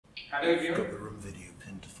Hello You've everyone. got the room video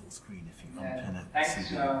pinned to full screen if you unpin it. Thanks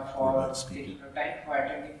See the for remote speaker. taking your time for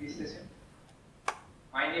attending this session.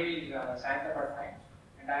 My name is Sayanta Pattanayak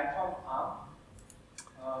and I am from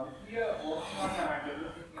ARM. We are working on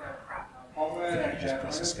developing firmware and Just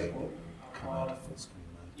press kernel escape, support come out for of full screen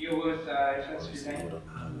mode. newer reference Or design. load up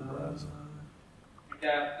a normal browser. And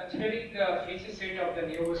considering the feature set of the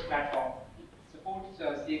newest platform, supports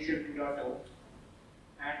CXL 2.0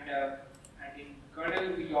 and in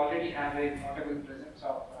kernel we already have a notable presence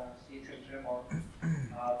of CXL framework and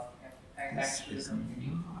thanks to the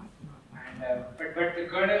community. And but the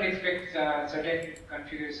kernel expects certain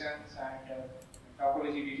configurations and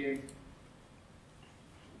topology details.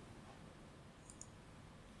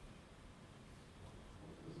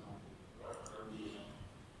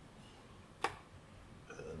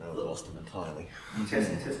 Now I lost them entirely.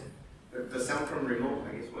 Testing. The sound from remote,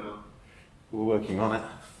 I guess, went off. We're working on it.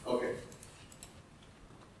 Okay.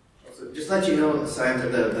 So just let you know, Sayanta,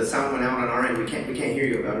 the sound went out on our end. We can't hear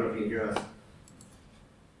you. I don't know if you can hear us.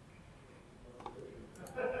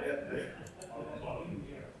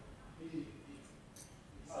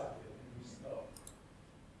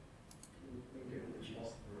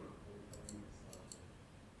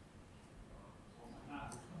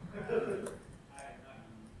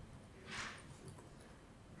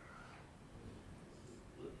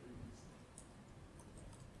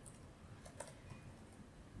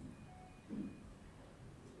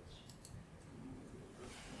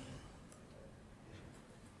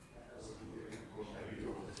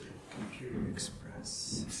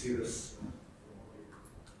 Express. See this?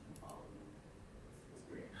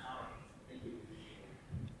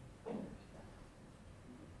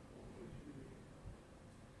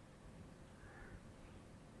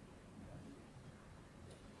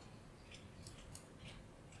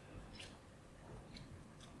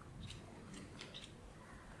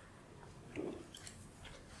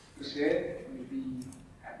 To share, we'll be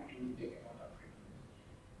happy to take a note of it.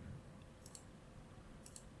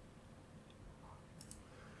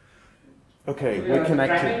 Okay, So, we're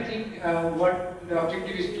connected. The primary thing, what the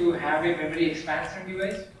objective is to have a memory expansion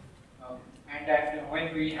device, and that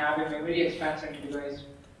when we have a memory expansion device,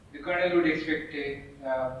 the kernel would expect a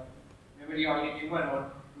memory only human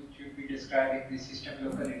node, which would be describing the system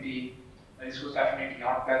locality, resource affinity,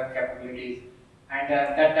 hot plug capabilities, and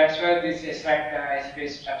that's where this SRAT ACPI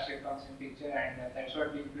structure comes in picture, and that's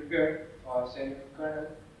what we prepared for selling the kernel.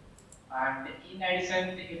 And in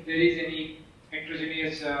addition, if there is any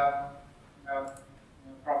heterogeneous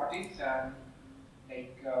properties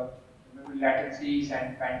like memory latencies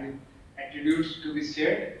and bandwidth attributes to be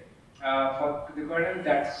shared for the kernel,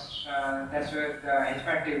 that's where the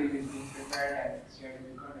HMAT table is being prepared and shared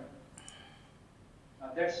in the kernel.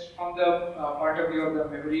 That's from the point of view of the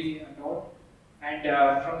memory node, and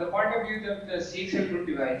from the point of view of the CXL root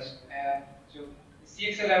device. So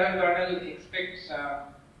CXL level kernel expects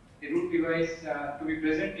the root device to be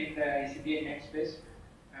present in the ACPI namespace,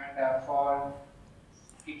 and for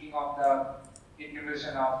kicking off the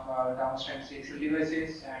integration of downstream CXL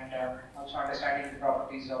devices, and also understanding the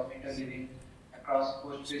properties of interleaving across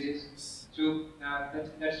host bridges. So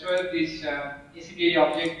that's where this ACPI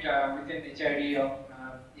object within HID of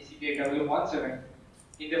ACPI 017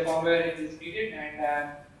 in the firmware is needed,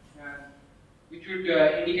 and which would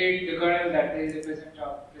indicate the kernel that there is a presence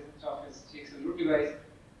of a CXL root device.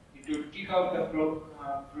 It would kick off the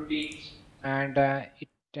routines and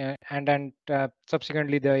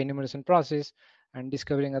subsequently the enumeration process and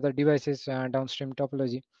discovering other devices downstream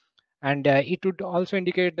topology, and it would also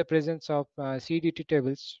indicate the presence of CDT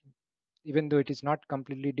tables, even though it is not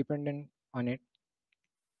completely dependent on it.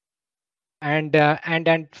 And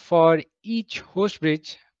for each host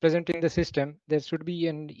bridge present in the system, there should be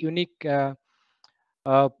an unique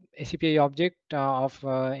ACPI object of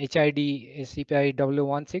HID ACPI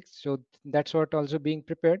 016. So that's what also being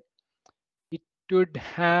prepared. It would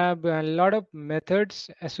have a lot of methods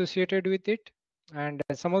associated with it, and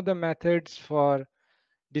some of the methods for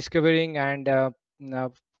discovering and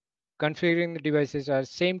configuring the devices are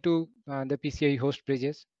same to the PCI host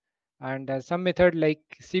bridges, and some method like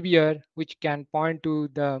CBR, which can point to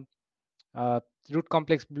the root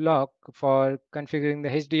complex block for configuring the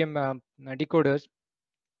HDM decoders,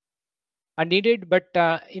 are needed, but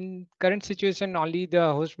in current situation only the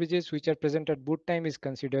host bridges which are present at boot time is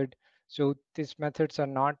considered, so these methods are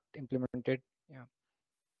not implemented. Yeah.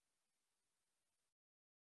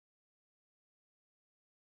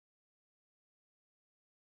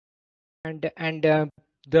 And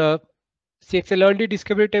the CXL early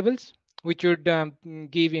discovery tables, which would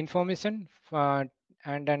give information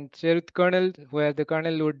and share with kernel, where the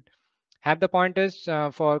kernel would have the pointers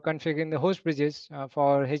for configuring the host bridges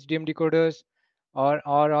for HDM decoders, or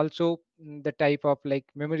also the type of like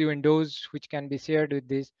memory windows which can be shared with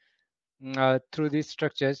this through these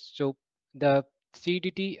structures. So the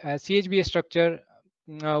CDT CHBA structure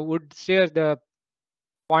would share the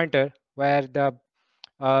pointer where the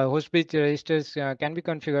host bridge registers can be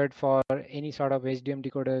configured for any sort of HDM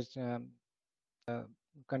decoders uh,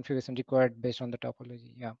 configuration required based on the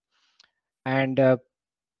topology. Yeah, and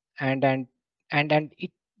and and and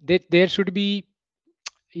it there should be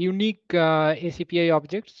unique ACPI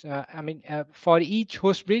objects. I mean, for each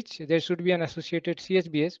host bridge, there should be an associated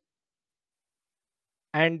CSBS,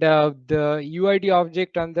 and the UID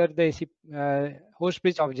object under the host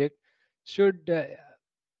bridge object should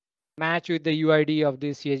match with the UID of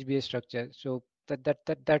the CHBA structure. So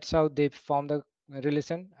that's how they form the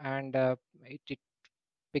relation, and it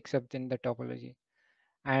picks up in the topology.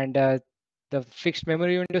 And the fixed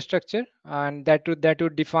memory window structure, and that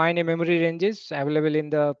would define a memory ranges available in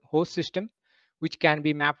the host system, which can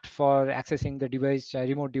be mapped for accessing the device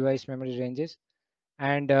remote device memory ranges.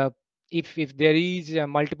 And if there is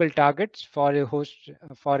multiple targets for a host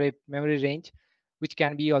for a memory range, which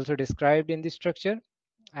can be also described in this structure,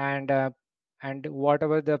 and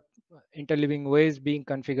whatever the interleaving ways being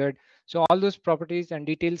configured, so all those properties and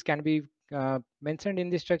details can be mentioned in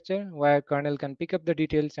the structure, where kernel can pick up the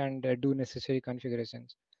details and do necessary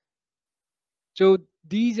configurations. So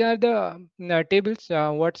these are the tables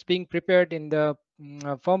what's being prepared in the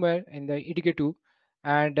firmware in the EDK2,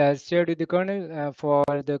 and shared with the kernel for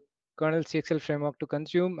the kernel CXL framework to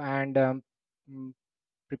consume and mm,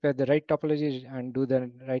 prepare the right topology and do the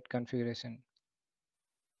right configuration.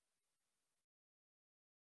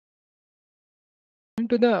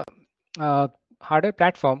 Into the hardware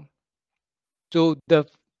platform, so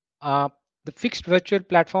uh, the fixed virtual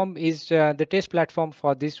platform is the test platform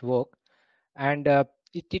for this work, and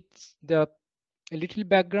it's the a little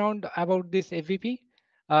background about this FVP.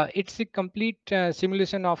 It's a complete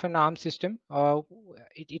simulation of an ARM system.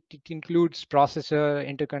 It includes processor,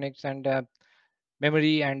 interconnects, and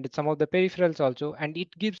memory, and some of the peripherals also. And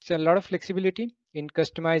it gives a lot of flexibility in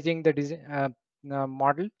customizing the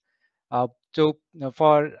model.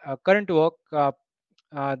 For current work, the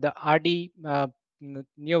RD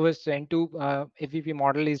Neovis N2 FVP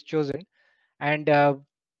model is chosen, and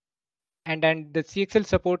and the CXL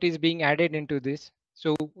support is being added into this.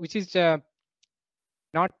 So which is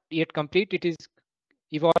not yet complete. It is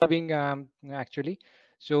evolving actually.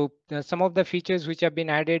 So some of the features which have been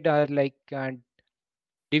added are like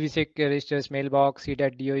DVSec registers, mailbox,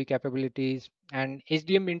 CDAT DOE capabilities, and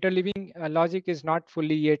HDM interleaving logic is not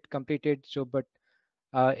fully yet completed. So, but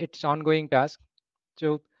it's ongoing task.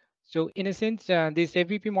 So, so in a sense, this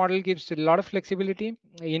FVP model gives a lot of flexibility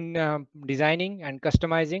in designing and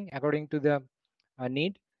customizing according to the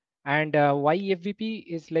need. And why FVP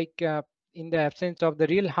is like in the absence of the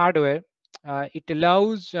real hardware, it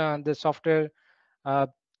allows the software uh,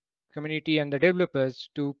 community and the developers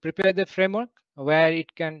to prepare the framework where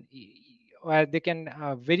it can where they can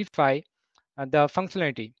verify the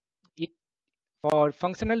functionality. It for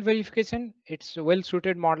functional verification, it's a well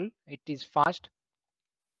suited model. It is fast.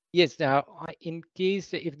 Yes, in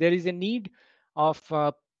case if there is a need of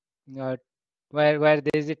uh, where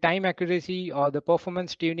there is a time accuracy or the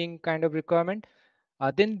performance tuning kind of requirement,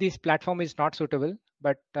 then this platform is not suitable.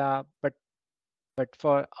 But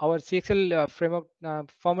for our CXL framework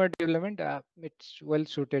firmware development, it's well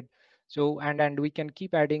suited. So and we can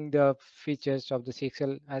keep adding the features of the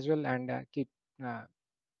CXL as well, and keep uh,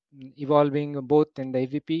 evolving both in the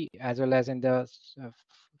AVP as well as in the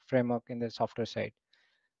framework in the software side.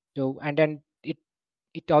 So and then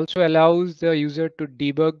it also allows the user to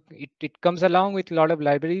debug. It comes along with a lot of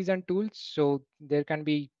libraries and tools, so there can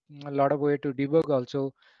be a lot of way to debug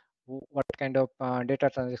also what kind of data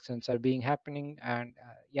transactions are being happening, and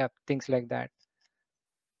yeah, things like that.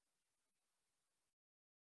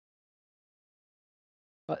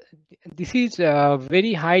 Uh, this is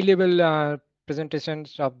very high level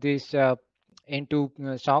presentations of this into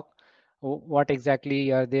SOC. What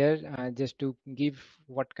exactly are there, just to give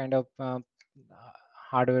what kind of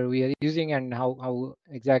hardware we are using, and how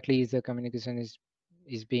exactly is the communication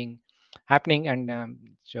is being happening. And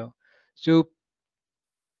so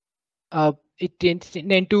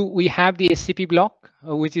then too, we have the SCP block,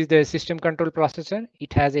 which is the system control processor.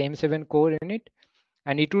 It has a M7 core in it,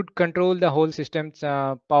 and it would control the whole system's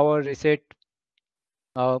power, reset,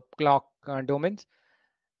 clock domains.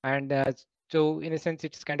 And so in a sense,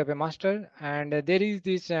 it's kind of a master. And there is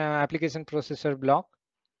this application processor block,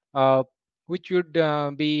 uh, which would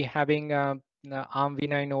be having ARM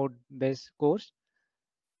v9 node based cores.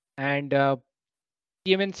 And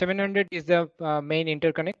TMN 700 is the main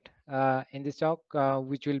interconnect in this talk,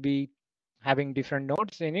 which will be having different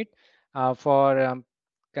nodes in it for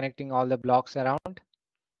connecting all the blocks around.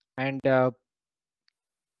 And IO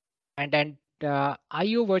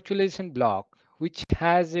virtualization block, which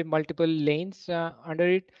has a multiple lanes under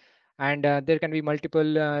it, and there can be multiple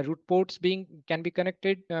root ports can be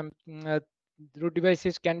connected. Root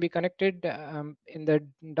devices can be connected in the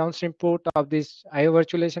downstream port of this IO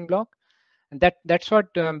virtualization block, and that's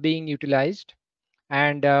what being utilized.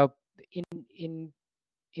 And in in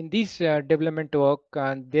in this development work,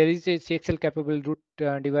 there is a CXL capable root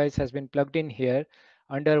device has been plugged in here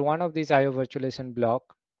under one of these IO virtualization block.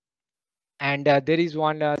 And there is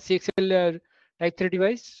one CXL Type 3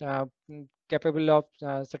 device capable of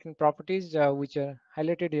certain properties which are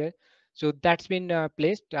highlighted here. So that's been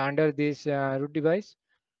placed under this root device,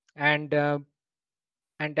 and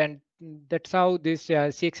then that's how this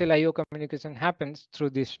CXL IO communication happens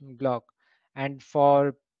through this block. And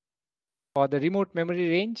for the remote memory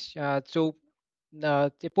range, so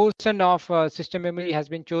a portion of system memory has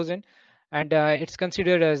been chosen, and it's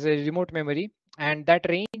considered as a remote memory, and that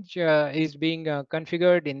range is being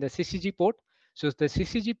configured in the CCG port. So the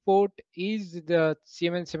CCG port is the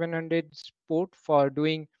CMN700 port for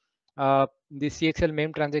doing the CXL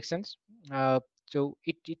MEM transactions. So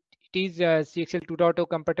it is CXL 2.0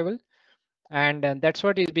 compatible, and that's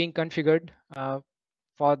what is being configured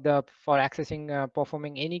for accessing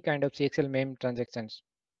performing any kind of CXL MEM transactions.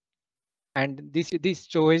 And this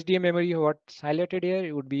so HDM memory, what's highlighted here,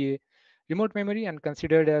 it would be a remote memory and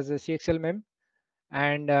considered as a CXL mem,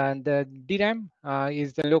 and the DRAM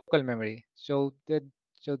is the local memory. So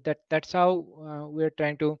that's how we're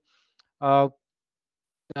trying to uh,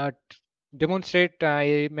 demonstrate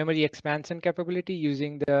a memory expansion capability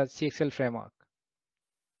using the CXL framework.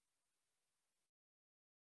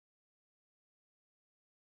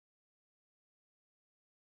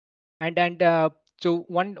 And so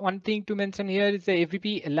one thing to mention here is the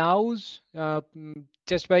FBP allows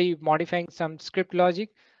just by modifying some script logic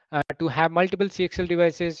to have multiple CXL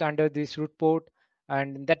devices under this root port,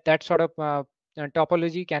 and that sort of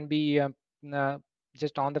topology can be uh,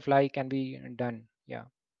 just on the fly can be done. Yeah.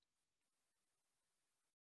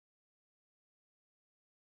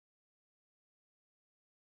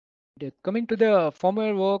 Coming to the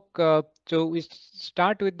firmware work, so we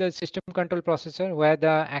start with the system control processor where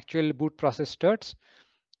the actual boot process starts.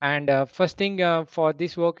 And first thing for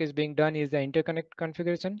this work is being done is the interconnect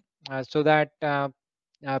configuration so that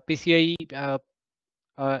PCIe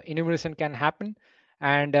enumeration can happen,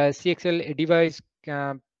 and CXL device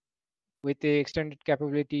with the extended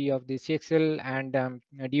capability of the CXL and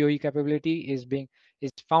DOE capability is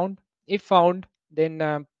found. If found, then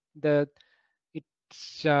the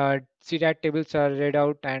its CDAT tables are read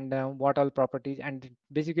out, and what all properties, and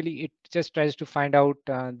basically it just tries to find out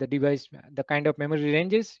the device, the kind of memory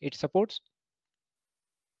ranges it supports.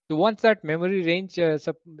 So once that memory range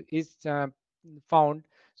is found,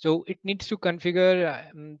 so it needs to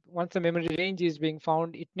configure, once the memory range is being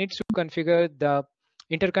found, it needs to configure the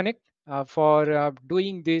interconnect for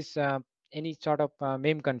doing this any sort of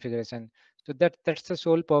MEM configuration. So that's the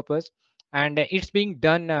sole purpose, and it's being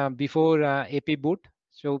done before AP boot.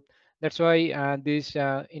 So that's why this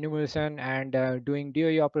enumeration and doing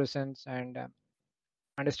DOE operations and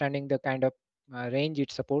understanding the kind of range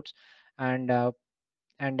it supports, and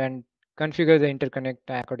then configure the interconnect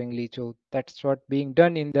accordingly. So that's what being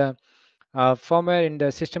done in the firmware in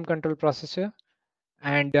the system control processor,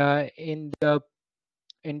 and in the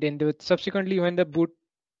subsequently when the boot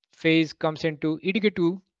phase comes into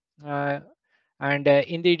EDK2, and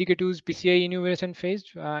in the EDK2's PCI enumeration phase,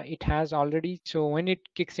 it has already. So when it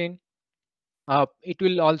kicks in, it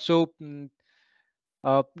will also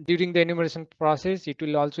during the enumeration process, it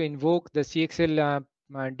will also invoke the CXL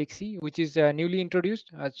Dixie, which is newly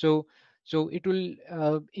introduced. So it will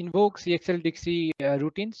invoke CXL Dixie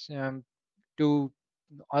routines to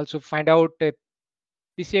also find out a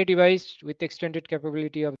PCI device with extended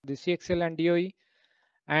capability of the CXL and DOE,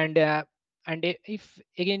 and if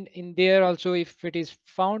again in there also if it is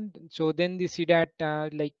found, so then the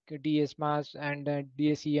CDAT like DS mass and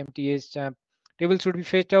DSE MTS tables should be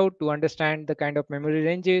fetched out to understand the kind of memory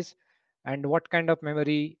ranges and what kind of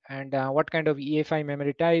memory and what kind of EFI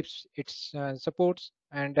memory types it supports,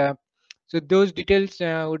 and so those details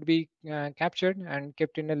would be captured and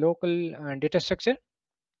kept in a local data structure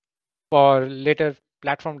for later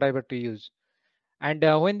platform driver to use. And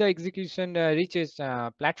when the execution reaches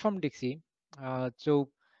platform Dixie, so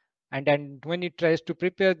and then when it tries to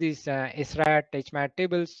prepare these SRAT, HMAT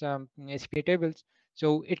tables, ACPI tables,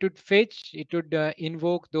 So it would fetch, it would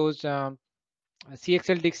invoke those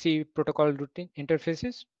CXL Dixie protocol routine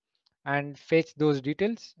interfaces and fetch those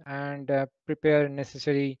details and prepare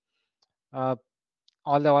necessary uh,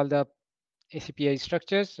 all the ACPI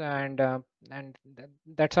structures, and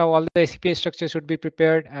that's how all the ACPI structures should be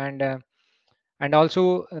prepared, and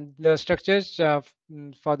also the structures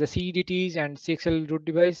for the CEDTs and CXL root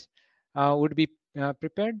device would be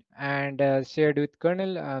prepared and shared with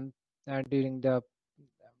kernel during the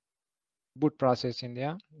boot process in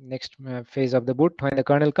the next phase of the boot. When the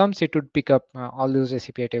kernel comes, it would pick up all those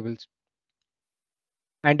ACPI tables.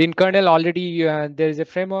 And in kernel already there is a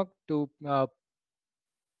framework to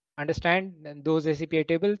understand those ACPI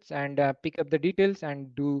tables and pick up the details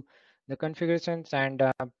and do the configurations and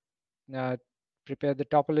prepare the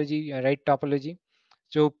topology, right topology.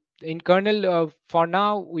 So in kernel, for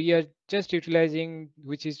now, we are just utilizing,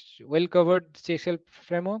 which is well covered CXL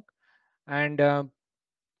framework, and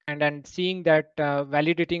and seeing that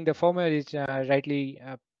validating the firmware is rightly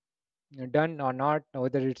done or not,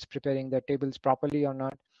 whether it's preparing the tables properly or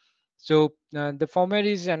not. So the firmware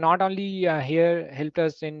is not only here helped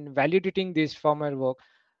us in validating this firmware work.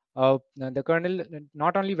 The kernel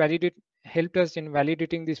not only helped us in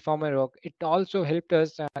validating this firmware work, it also helped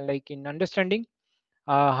us like in understanding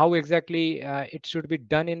how exactly it should be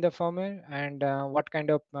done in the firmware, and what kind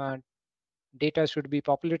of data should be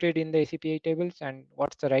populated in the ACPI tables, and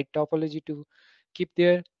what's the right topology to keep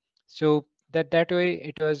there. So that way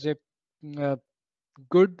it was uh,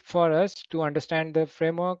 good for us to understand the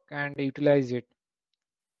framework and utilize it.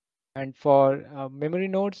 And for memory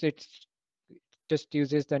nodes, it just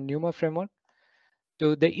uses the NUMA framework.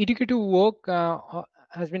 So the educative work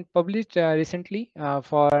has been published recently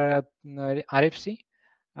for RFC,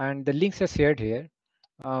 and the links are shared here.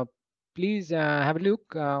 Please have a look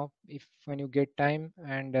if when you get time,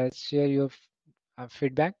 and share your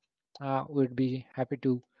feedback. We'd be happy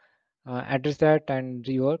to address that and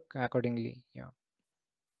rework accordingly. Yeah.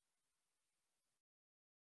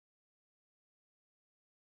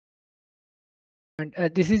 And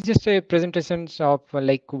this is just a presentation of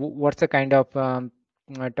like what's the kind of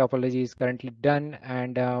topology is currently done,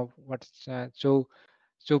 and what's so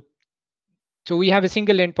so we have a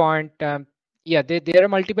single endpoint. Yeah, there are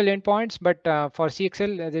multiple endpoints, but for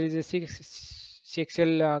CXL there is a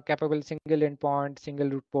CXL capable single endpoint, single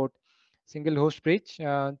root port, single host bridge.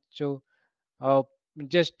 Uh,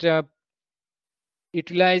 just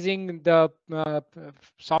utilizing the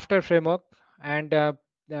software framework and uh,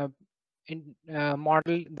 in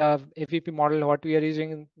model, the FVP model what we are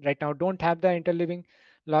using right now don't have the interleaving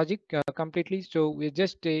logic completely. So we're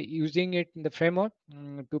just using it in the framework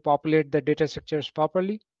to populate the data structures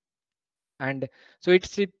properly. And so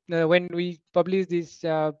when we publish these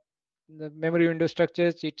the memory window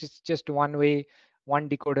structures, it is just one way, one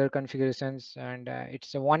decoder configurations, and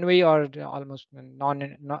it's a one way or almost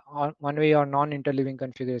one way or non-interleaving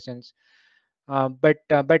configurations. But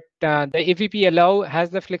the AVP allow has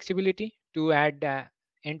the flexibility to add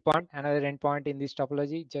another endpoint in this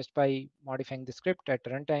topology just by modifying the script at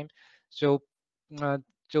runtime. So uh,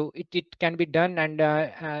 it can be done, and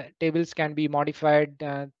tables can be modified.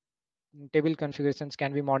 Table configurations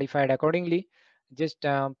can be modified accordingly, just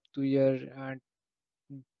to your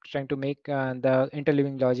trying to make the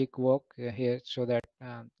interleaving logic work here, so that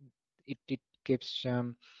it gives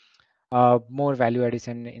more value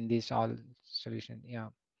addition in this all solution. Yeah.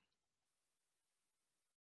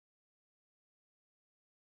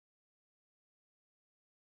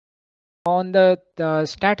 On the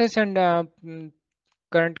status and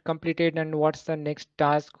current completed and what's the next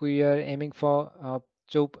task we are aiming for.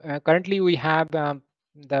 Currently we have the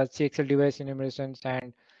CXL device enumerations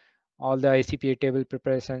and all the ACPA table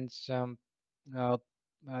preparations. Uh,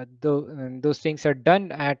 those things are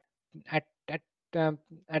done at at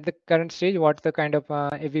at the current stage. What's the kind of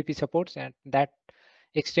AVP supports at that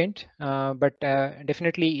extent? But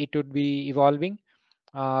definitely it would be evolving.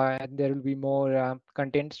 There will be more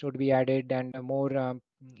contents would be added, and more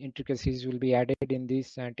intricacies will be added in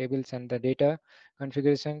these tables and the data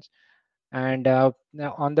configurations. And now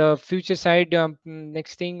on the future side,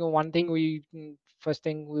 next thing, one thing first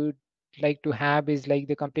thing we would like to have is like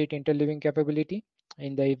the complete interleaving capability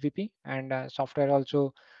in the AVP, and software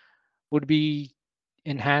also would be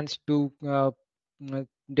enhanced to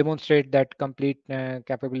demonstrate that complete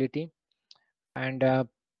capability. And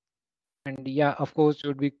yeah, of course,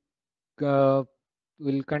 would be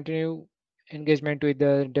will continue engagement with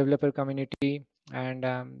the developer community, and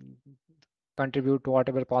contribute to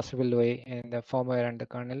whatever possible way in the firmware and the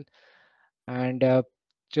kernel. And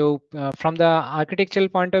from the architectural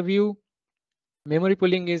point of view, Memory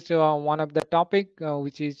pooling is one of the topic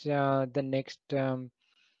which is the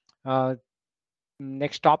uh,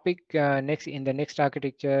 next topic next in the next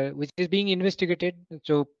architecture which is being investigated.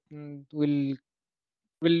 So we'll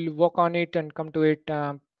work on it and come to it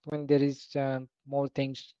when there is more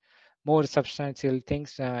things, more substantial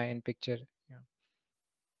things in picture. Yeah.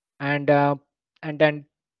 And and then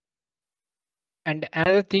and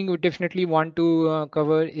another thing we definitely want to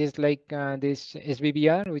cover is like this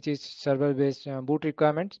SBBR, which is server-based boot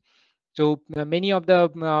requirements. So many of the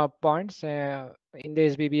points in the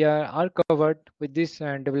SBBR are covered with this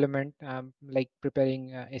development, like preparing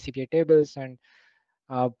ACPI tables and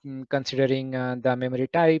considering the memory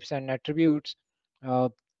types and attributes. Uh,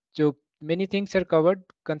 so many things are covered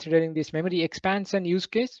considering this memory expansion use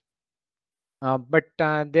case. But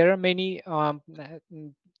there are many,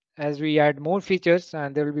 as we add more features,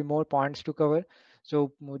 and there will be more points to cover.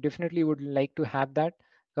 So we definitely would like to have that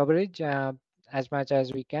coverage as much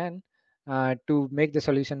as we can to make the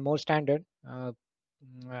solution more standard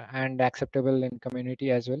and acceptable in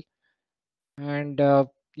community as well. And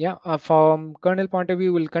yeah, from kernel point of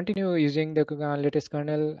view, we'll continue using the latest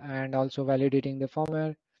kernel and also validating the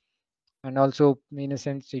firmware. And also, in a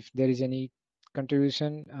sense, if there is any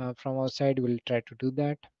contribution from our side, we'll try to do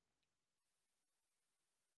that.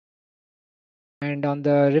 And on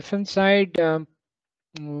the reference side,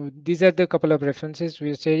 these are the couple of references we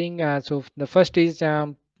are sharing. So the first is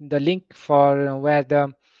the link for where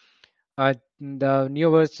the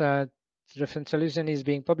newest reference solution is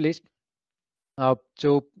being published.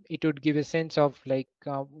 So it would give a sense of like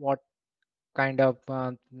what kind of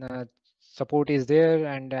support is there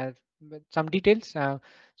and some details.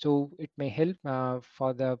 So it may help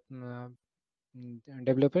for the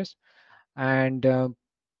developers. And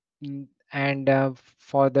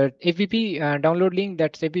for the FVP download link,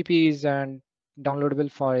 that FVP is downloadable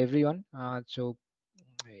for everyone. So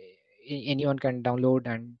anyone can download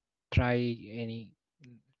and try any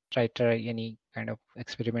kind of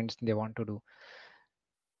experiments they want to do.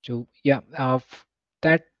 So yeah,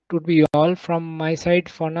 that would be all from my side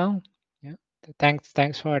for now. Yeah,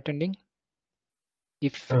 thanks for attending.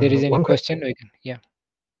 If there is any question, we can, yeah.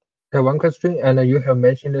 One question, and you have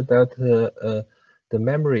mentioned that the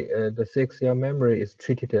memory, the CXL memory is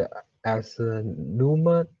treated as a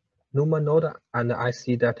NUMA node, and I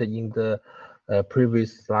see that in the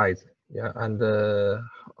previous slides. Yeah, and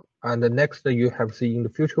the next you have seen in the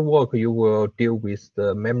future work, you will deal with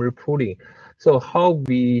the memory pooling. So how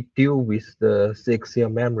we deal with the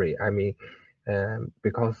CXL memory? I mean,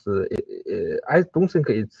 because I don't think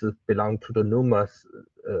it's belong to the NUMA's.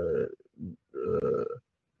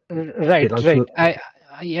 Right.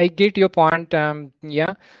 I get your point.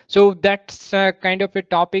 Yeah. So that's kind of a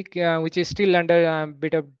topic which is still under a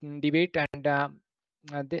bit of debate, and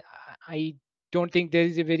I don't think there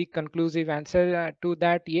is a very conclusive answer to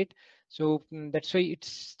that yet. So that's why it's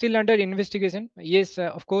still under investigation. Yes,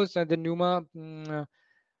 of course, the NUMA.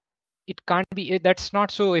 It can't be, that's not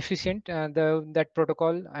so efficient, that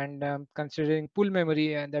protocol, and considering pool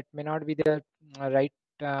memory, that may not be the right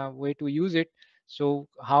way to use it. So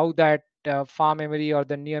how that far memory or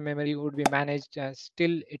the near memory would be managed,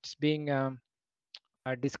 still it's being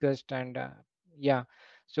discussed. And yeah,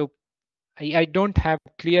 so I don't have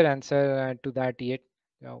clear answer to that yet.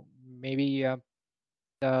 Maybe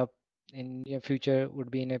the in near future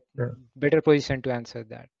would be in a better position to answer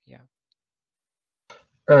that. Yeah.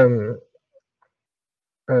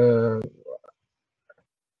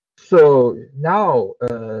 So now,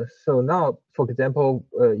 for example,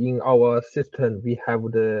 in our system, we have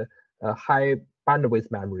the high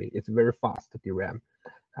bandwidth memory. It's very fast DRAM,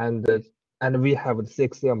 and we have the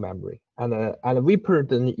CXL memory, and we put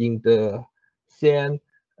them in the same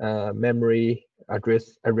memory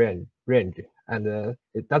address range, and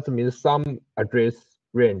it doesn't mean some address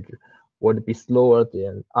range would be slower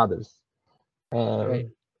than others. Right.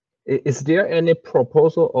 Is there any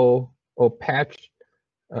proposal or patch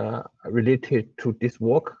related to this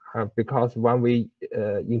work? Because when we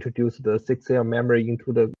introduce the CXL memory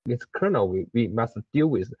into this kernel, we must deal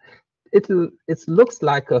with it. It looks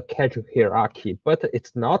like a cache hierarchy, but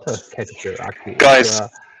it's not a cache hierarchy. Guys,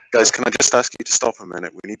 can I just ask you to stop a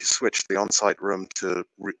minute? We need to switch the on-site room to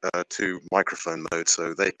microphone mode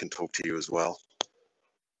so they can talk to you as well.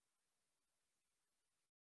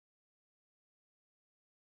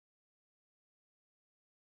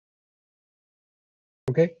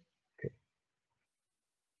 Okay.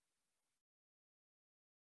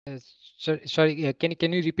 Sorry,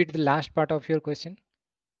 can you repeat the last part of your question?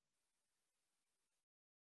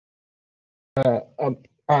 My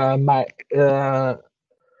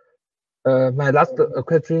last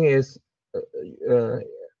question is,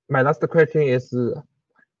 my last question is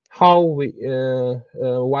how we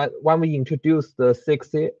when we introduce the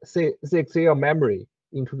 6L memory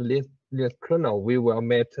into the Linux kernel, we will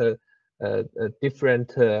make a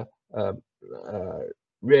different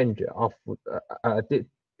range of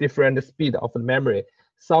different speed of the memory.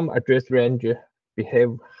 Some address range behave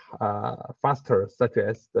faster, such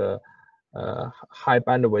as the high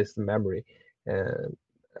bandwidth memory,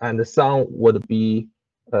 and some would be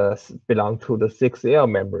belong to the 6L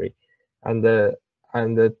memory, and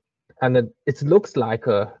it looks like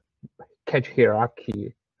a cache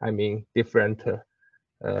hierarchy. I mean, different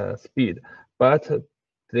speed, but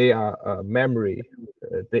they are memory.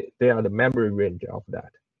 They are the memory range of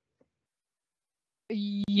that.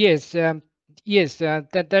 Yes, yes,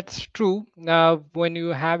 that's true. When you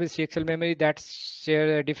have a CXL memory, that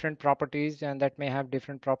share different properties, and that may have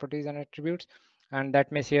different properties and attributes, and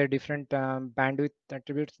that may share different bandwidth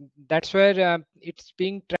attributes. That's where it's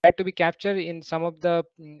being tried to be captured in some of the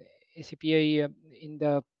ACPI in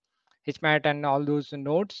the HMAT and all those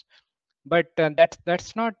nodes. But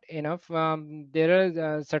that's not enough. There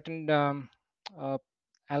are certain uh,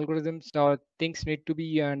 algorithms or things need to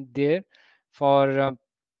be there for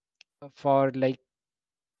like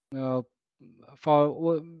uh,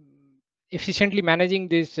 for efficiently managing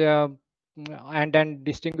this and then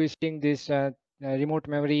distinguishing this remote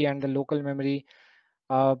memory and the local memory.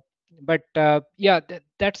 Uh, but yeah,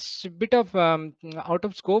 that's a bit of out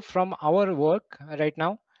of scope from our work right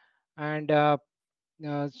now, and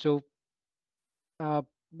so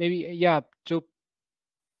maybe yeah, so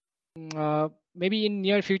maybe in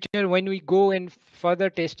near future when we go in further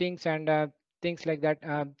testings and things like that,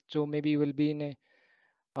 so maybe we'll be in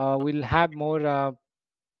a we'll have more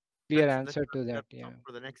clear Let's answer to set that. up Yeah.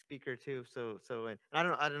 for the next speaker too. So and I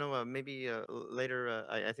don't know. Maybe later.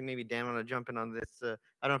 I think maybe Dan want to jump in on this. I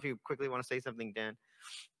don't know if you quickly want to say something, Dan.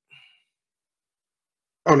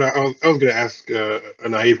 Oh no, I was going to ask a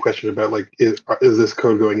naive question about like is this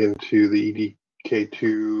code going into the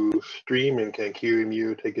EDK2 stream, and can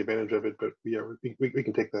QEMU take advantage of it? But yeah, we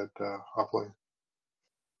can take that offline.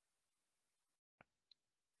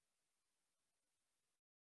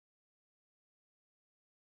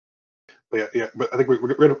 But yeah. But I think we're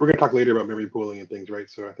going to talk later about memory pooling and things, right?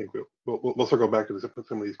 So I think we'll circle back to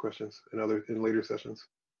some of these questions in later sessions.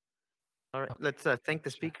 All right, let's thank the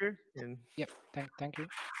speaker and Yep. Thank you.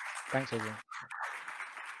 Thanks, everyone.